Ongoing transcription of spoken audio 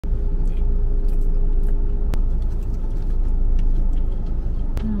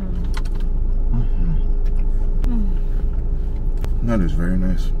That is very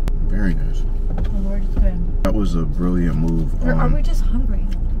nice. Very nice. The Lord is good. That was a brilliant move. Or are we just hungry?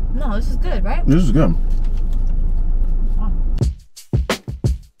 No, this is good, right? This is good.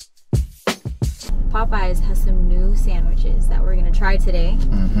 Popeyes has some new sandwiches that we're gonna try today.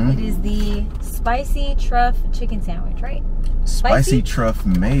 It is the spicy truff chicken sandwich, right? Spicy truff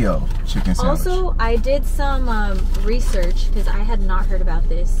mayo chicken sandwich. Also, I did some research because I had not heard about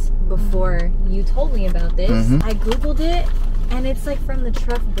this before you told me about this. I googled it, and it's like from the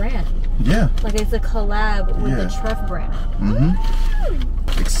Truff brand. Yeah. Like it's a collab with the Truff brand.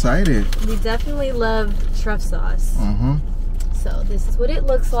 Excited. We definitely love truff sauce. So this is what it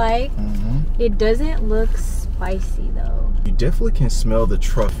looks like. It doesn't look spicy though. You definitely can smell the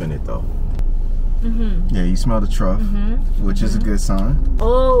truff in it though. Yeah, you smell the truff, which is a good sign.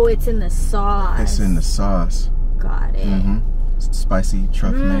 Oh, it's in the sauce. It's in the sauce. Got it. Spicy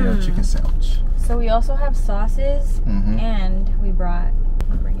truff mayo chicken sandwich. So we also have sauces, and we brought,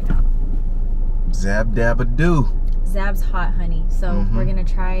 I'll bring it out. Zab Dabba-Doo. Zab's hot honey. So we're gonna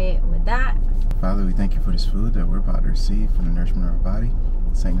try it with that. Father, we thank you for this food that we're about to receive from the nourishment of our body,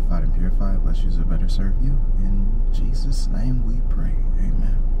 sanctified and purified. Let's use it better serve you. In Jesus' name we pray.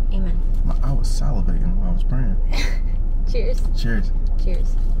 Amen. Amen. I was salivating while I was praying. Cheers. Cheers.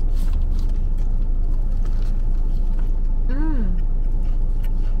 Cheers.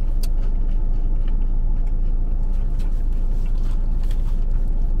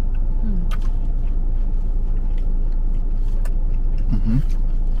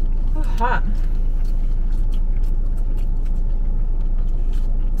 Oh, hot.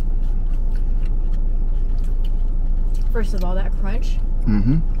 First of all, that crunch.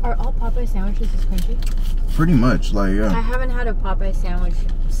 Are all Popeye sandwiches as crunchy? Pretty much, like, yeah. I haven't had a Popeye sandwich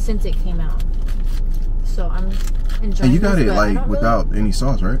since it came out, so I'm enjoying. And you got this, it like without any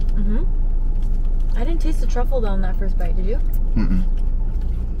sauce, right? I didn't taste the truffle though in that first bite. Did you?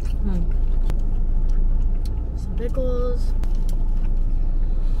 Some pickles.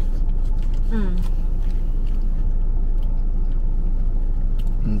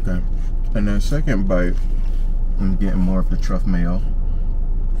 Okay. And then second bite, I'm getting more of the truff mayo.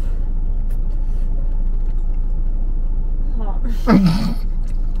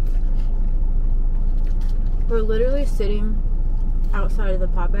 We're literally sitting outside of the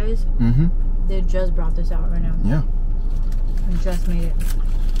Popeyes. They just brought this out right now. Yeah. And just made it.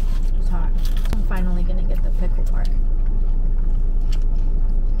 It's hot. I'm finally gonna get the pickle part.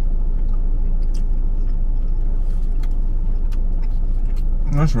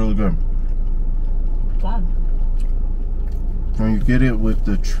 That's really good. Wow. When you get it with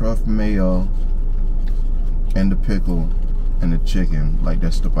the truff mayo and the pickle and the chicken, like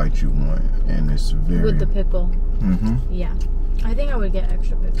that's the bite you want, and it's very with the pickle. Yeah, I think I would get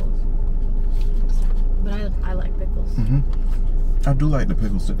extra pickles, but I like pickles. I do like the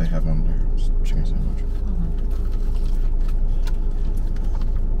pickles that they have on their chicken sandwich.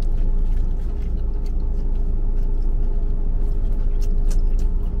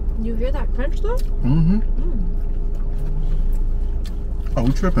 You hear that crunch though? Oh,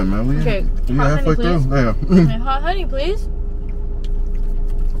 we tripping, man. We halfway through. Yeah. Okay, hot honey, please.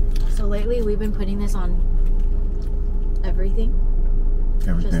 So lately we've been putting this on everything.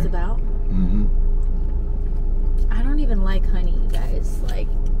 Just about. I don't even like honey, you guys. Like,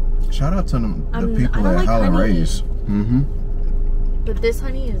 shout out to the people at Holland Rays. But this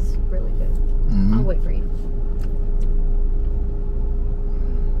honey is really good. I'll wait for you.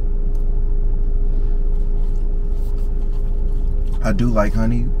 I do like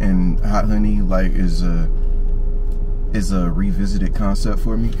honey, and hot honey like is a revisited concept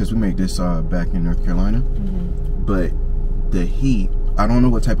for me because we made this back in North Carolina. But the heat, I don't know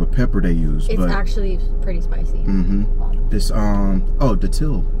what type of pepper they use. It's actually pretty spicy. This oh, the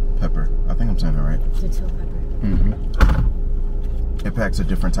dill pepper. I think I'm saying that right. The dill pepper. It packs a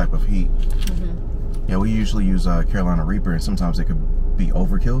different type of heat. Yeah, we usually use Carolina Reaper, and sometimes it could be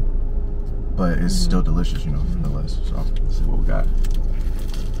overkill. But it's still delicious, you know, nonetheless. So let's see what we got.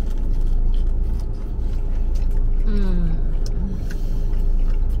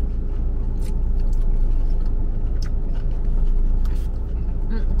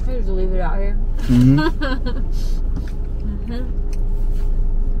 I just leave it out here.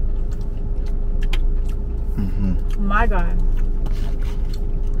 My God.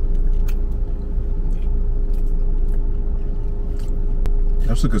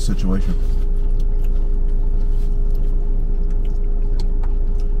 That's a good situation.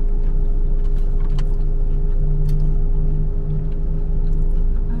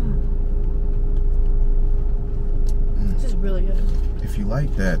 This is really good. If you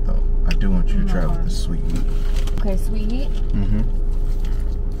like that, though, I do want you to try with the sweet heat. Okay, sweet heat.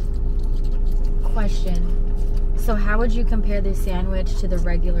 Question. So how would you compare this sandwich to the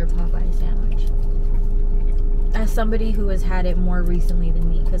regular Popeye sandwich? As somebody who has had it more recently than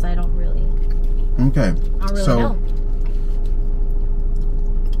me, because I don't really. Okay. I don't really know.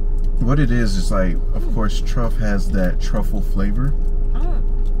 What it is like, of course, Truff has that truffle flavor. Oh.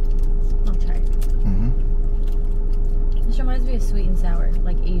 I'll try it. This reminds me of sweet and sour,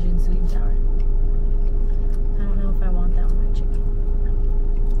 like Asian sweet and sour. I don't know if I want that on my chicken.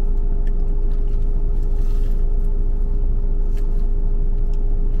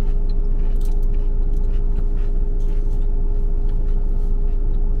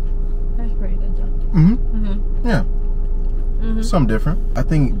 That's pretty good though. Yeah. Something different. I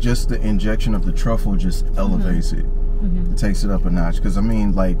think just the injection of the truffle just elevates it. It takes it up a notch. Because I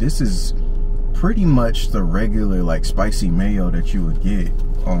mean, like, this is pretty much the regular, like, spicy mayo that you would get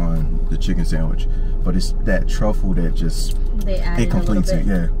on the chicken sandwich, but it's that truffle that just it completes it.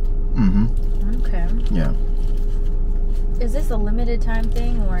 Yeah. Okay. Yeah. Is this a limited time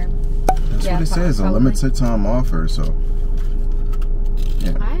thing or? That's what it says. Probably. A limited time offer. So.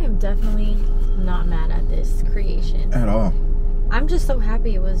 Yeah. I am definitely not mad at this creation at all. I'm just so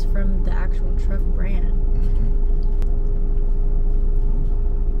happy it was from the actual Truff brand.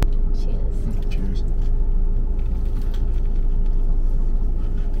 Cheers. Cheers.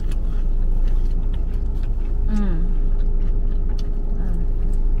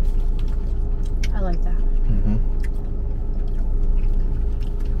 I like that.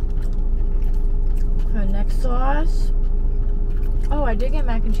 Okay, next sauce. Oh, I did get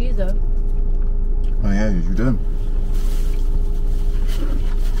mac and cheese though. Oh yeah, you did.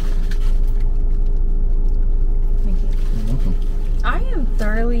 Thank you. You're welcome. I am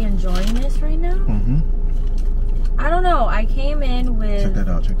thoroughly enjoying this right now. I don't know. I came in with. Check that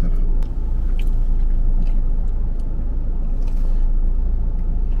out. Check that out.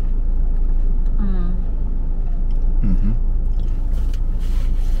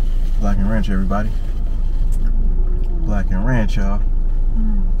 Black and ranch, everybody. Black and ranch, y'all.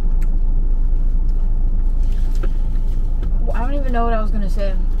 Well, I don't even know what I was gonna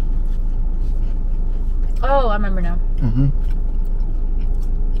say. Oh, I remember now.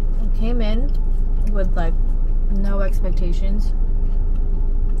 I came in with like no expectations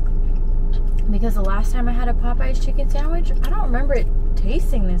because the last time I had a Popeyes chicken sandwich, I don't remember it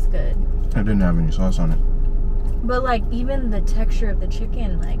tasting this good. It didn't have any sauce on it. But like even the texture of the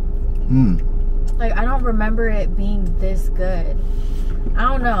chicken, like I don't remember it being this good. I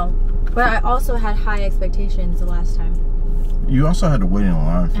don't know. But I also had high expectations the last time. You also had to wait in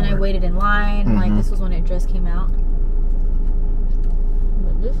line for it. And I waited in line. Like this was when it just came out.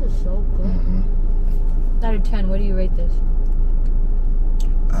 But this is so good. Out of 10, what do you rate this?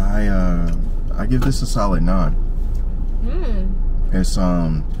 I give this a solid 9. It's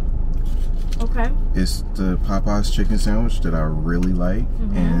okay. It's the Popeyes chicken sandwich that I really like,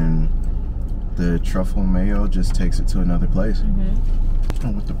 and the truffle mayo just takes it to another place. And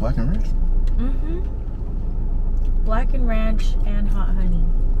with the black and ranch. Black and ranch and hot honey.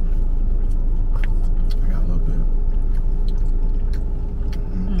 I got a little bit.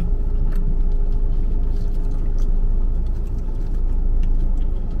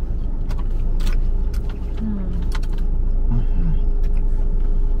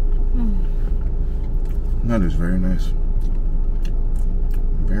 That is very nice.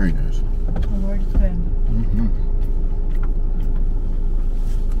 Very nice. The Lord is good.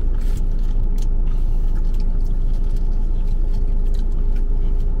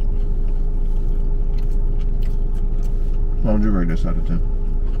 How would you rate this out of 10?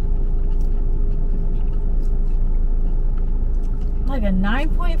 Like a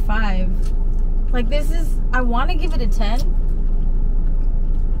 9.5. Like this is, I want to give it a 10.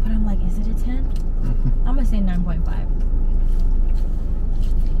 But I'm like, is it a 10? I'm going to say 9.5.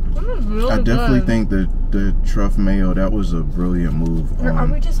 Really I definitely think that the truff mayo, that was a brilliant move. Are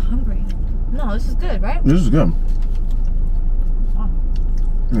we just hungry? No, this is good, right? This is good. Oh.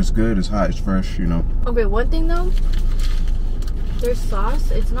 It's good, it's hot, it's fresh, you know. Okay, one thing though, their sauce,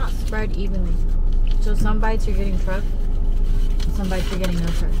 it's not spread evenly. So some bites you're getting truff, some bites you're getting no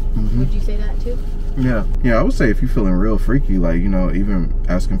truff. Would you say that too? Yeah, I would say if you're feeling real freaky, like, you know, even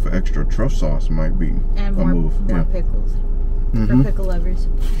asking for extra truff sauce might be and more, a move. More pickles. For pickle lovers.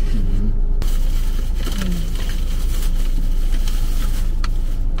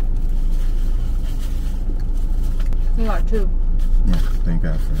 You got 2. Yeah, thank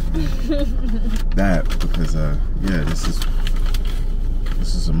God for that. Because yeah, this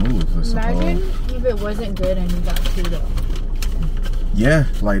is a move. Imagine if it wasn't good and you got 2 though. Yeah,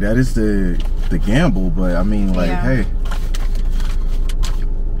 like that is the the gamble, but I mean, like, hey,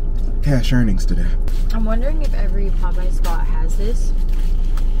 cash earnings today. I'm wondering if every Popeye spot has this,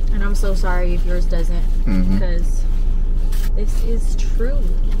 and I'm so sorry if yours doesn't, because this is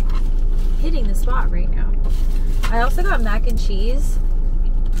truly hitting the spot right now. I also got mac and cheese,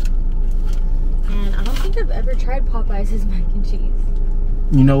 and I don't think I've ever tried Popeye's mac and cheese.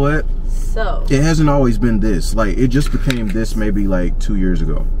 You know what? So it hasn't always been this. Like, it just became this maybe like 2 years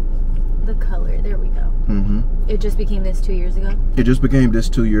ago. The color, there we go. It just became this 2 years ago? It just became this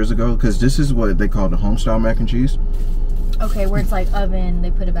 2 years ago, because this is what they call the homestyle mac and cheese. Okay, where it's like oven,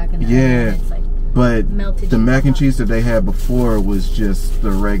 they put it back in the oven. And it's like but melted the mac and cheese that they had before was just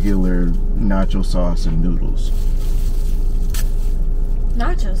the regular nacho sauce and noodles.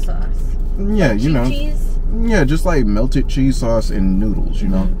 Nacho sauce? Yeah, like you know. Cheese? Yeah, just like melted cheese sauce and noodles, you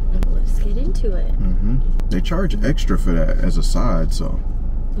know. Let's get into it. They charge extra for that as a side, so.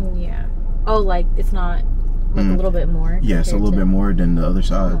 Yeah. Oh, like it's not like a little bit more? Yes, a little bit more than the other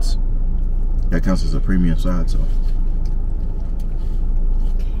sides. That counts as a premium side, so.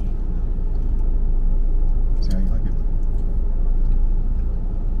 Okay. See how you like it?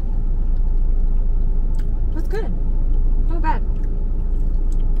 That's good. Not bad.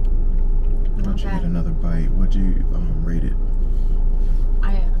 Why don't you get another bite? What'd you rate it?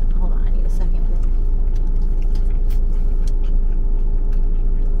 Hold on, I need a second.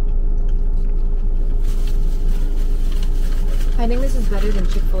 I think this is better than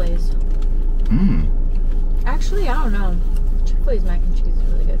Chick-fil-A's. Actually, I don't know. Chick-fil-A's mac and cheese is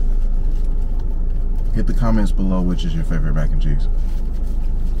really good. Hit the comments below which is your favorite mac and cheese.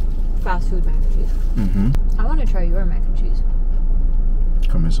 Fast food mac and cheese. I want to try your mac and cheese.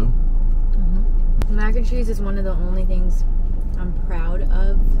 Comment so. Mac and cheese is one of the only things I'm proud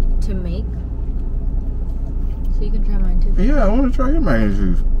of to make. So you can try mine too. Yeah, I want to try your mac and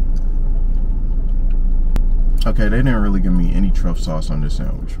cheese. Okay, they didn't really give me any truff sauce on this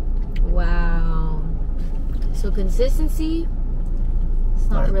sandwich. Wow. So consistency, it's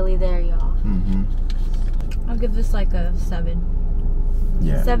not really there, y'all. I'll give this like a 7.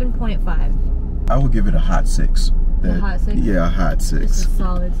 Yeah. 7.5. I would give it a hot 6. A hot 6? Yeah, a hot 6. It's a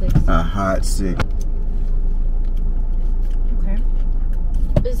solid 6. A hot 6. Okay.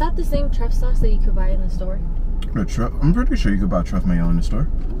 Is that the same truff sauce that you could buy in the store? The truff, I'm pretty sure you could buy truff mayo in the store.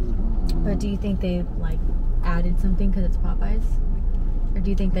 But do you think they like added something because it's Popeyes? Or do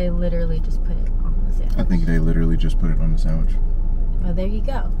you think they literally just put it on the sandwich? I think they literally just put it on the sandwich. Well, there you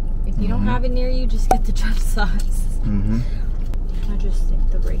go. If you don't have it near you, just get the truff sauce. I just think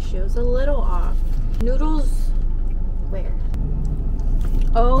the ratio's a little off. Noodles, where?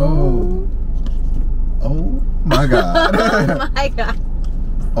 Oh my God. Oh my God.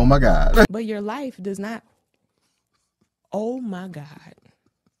 Oh my God. But your life does not. Oh my God.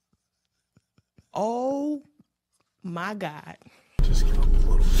 Oh my God. Just give up a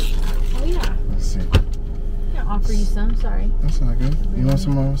little bit. Oh yeah. Let's see. I'll offer you some, sorry. That's not good. You want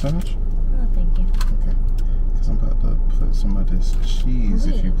some more sandwich? No, thank you. Okay. Because I'm about to put some of this cheese,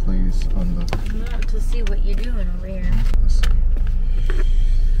 if you please, on the... I want to see what you're doing over here. Let's see.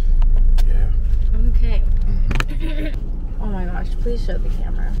 Yeah. Okay. Oh my gosh, please show the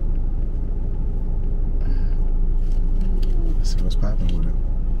camera. Let's see what's popping with it.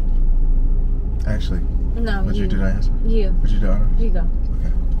 Actually, no, what you did I answer? You. What you do, Anna? You go.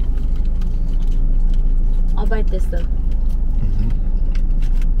 Okay. I'll bite this though.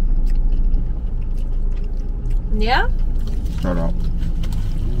 Yeah? Start off.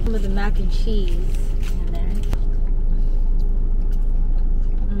 Some of the mac and cheese in there.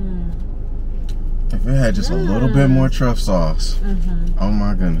 If it had just a little bit more truff sauce. Oh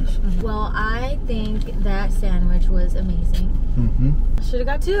my goodness. Well, I think that sandwich was amazing. Should have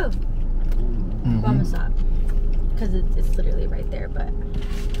got 2. But I'm gonna stop. Because it's literally right there, but.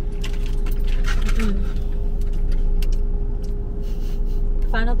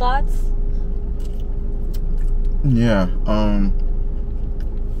 Final thoughts? Yeah,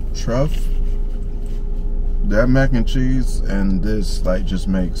 truff, that mac and cheese, and this like just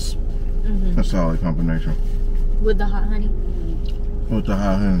makes a solid combination. With the hot honey? With the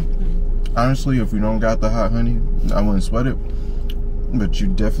hot honey. Honestly, if you don't got the hot honey, I wouldn't sweat it. But you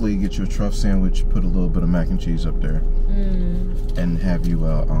definitely get your truff sandwich, put a little bit of mac and cheese up there, and have you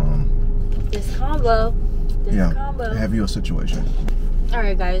this combo. This combo. Have you a situation. All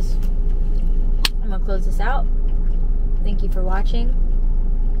right, guys. I'm gonna close this out. Thank you for watching,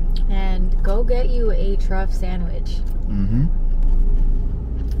 and go get you a truff sandwich.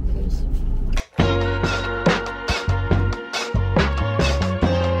 Peace.